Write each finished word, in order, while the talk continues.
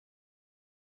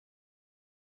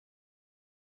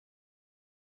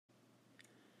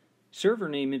Server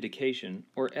Name Indication,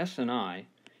 or SNI,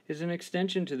 is an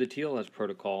extension to the TLS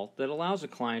protocol that allows a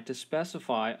client to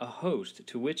specify a host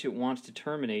to which it wants to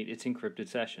terminate its encrypted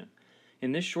session.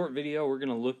 In this short video, we're going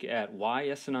to look at why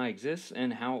SNI exists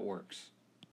and how it works.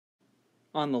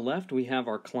 On the left, we have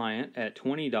our client at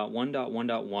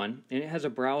 20.1.1.1, and it has a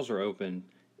browser open.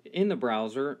 In the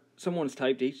browser, someone's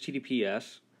typed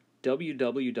HTTPS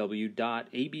www.abc.com.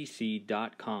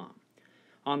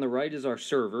 On the right is our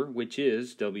server, which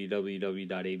is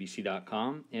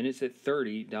www.abc.com, and it's at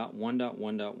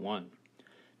 30.1.1.1.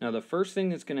 Now, the first thing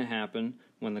that's going to happen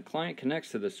when the client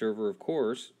connects to the server, of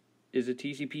course, is a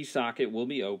TCP socket will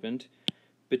be opened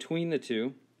between the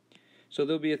two. So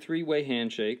there'll be a three-way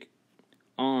handshake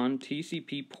on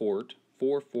TCP port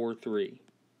 443,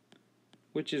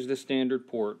 which is the standard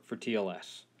port for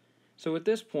TLS. So at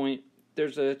this point,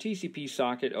 there's a TCP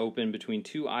socket open between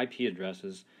two IP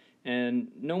addresses, and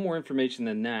no more information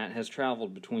than that has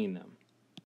traveled between them.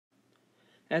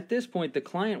 At this point, the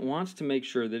client wants to make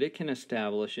sure that it can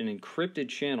establish an encrypted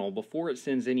channel before it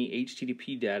sends any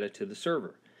HTTP data to the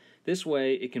server. This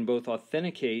way, it can both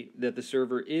authenticate that the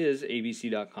server is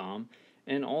abc.com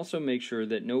and also make sure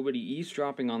that nobody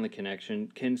eavesdropping on the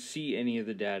connection can see any of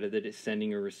the data that it's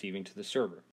sending or receiving to the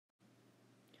server.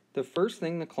 The first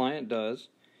thing the client does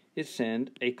is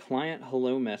send a client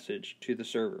hello message to the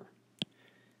server.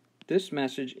 This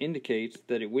message indicates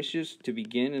that it wishes to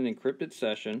begin an encrypted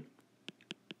session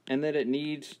and that it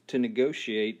needs to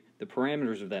negotiate the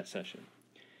parameters of that session.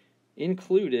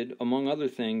 Included, among other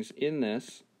things, in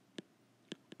this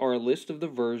are a list of the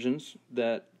versions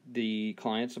that the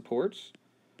client supports,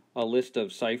 a list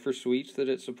of cipher suites that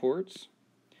it supports,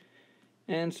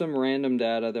 and some random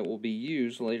data that will be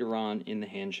used later on in the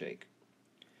handshake.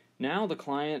 Now the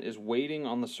client is waiting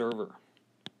on the server.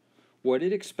 What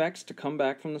it expects to come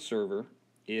back from the server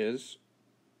is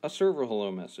a server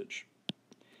hello message.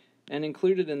 And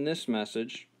included in this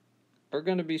message are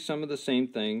going to be some of the same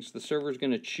things. The server is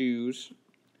going to choose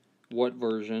what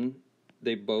version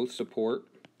they both support.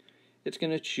 It's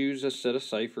going to choose a set of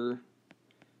cipher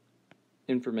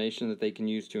information that they can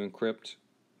use to encrypt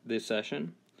this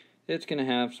session. It's going to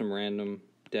have some random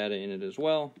data in it as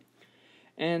well.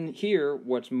 And here,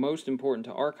 what's most important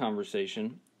to our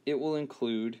conversation, it will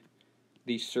include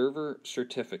the server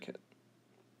certificate.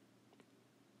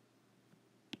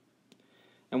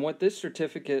 And what this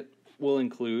certificate will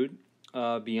include,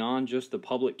 beyond just the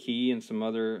public key and some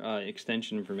other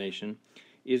extension information,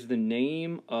 is the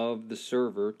name of the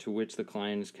server to which the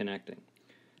client is connecting.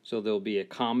 So there'll be a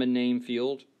common name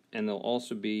field, and there'll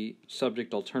also be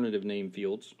subject alternative name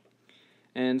fields.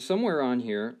 And somewhere on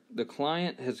here, the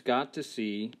client has got to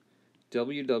see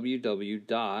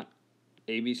www.abc.com.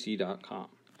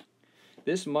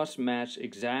 This must match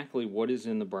exactly what is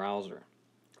in the browser.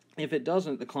 If it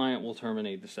doesn't, the client will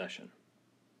terminate the session.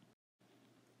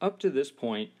 Up to this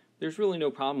point, there's really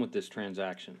no problem with this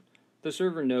transaction. The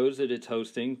server knows that it's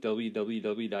hosting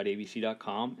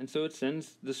www.abc.com, and so it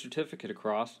sends the certificate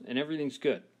across, and everything's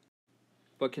good.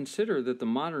 But consider that the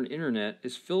modern internet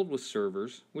is filled with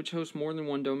servers which host more than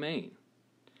one domain.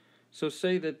 So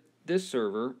say that this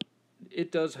server,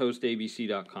 it does host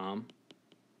abc.com,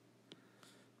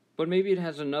 but maybe it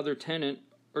has another tenant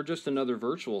or just another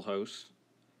virtual host,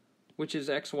 which is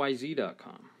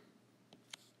xyz.com.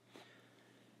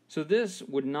 So this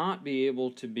would not be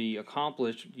able to be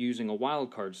accomplished using a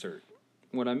wildcard cert.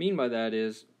 What I mean by that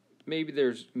is maybe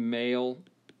there's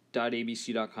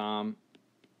mail.abc.com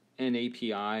and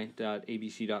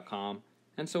api.abc.com,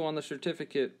 and so on the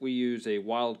certificate we use a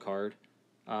wildcard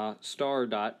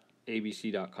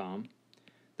star.abc.com.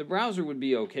 The browser would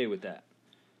be okay with that.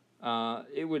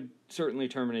 It would certainly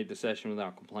terminate the session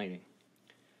without complaining.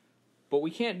 But we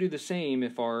can't do the same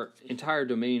if our entire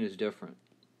domain is different.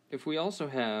 If we also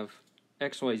have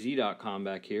xyz.com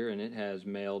back here and it has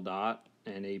mail dot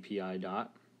and api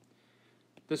dot,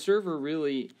 the server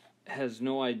really has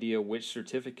no idea which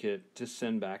certificate to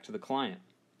send back to the client.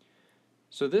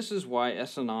 So this is why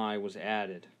SNI was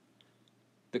added.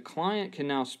 The client can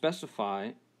now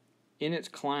specify in its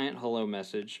client hello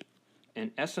message an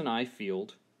SNI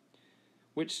field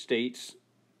which states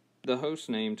the host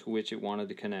name to which it wanted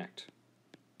to connect.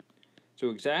 So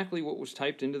exactly what was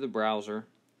typed into the browser,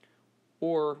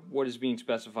 or what is being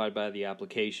specified by the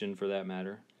application for that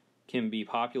matter, can be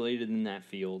populated in that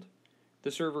field.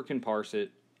 The server can parse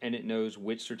it, and it knows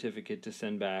which certificate to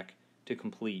send back to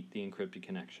complete the encrypted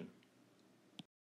connection.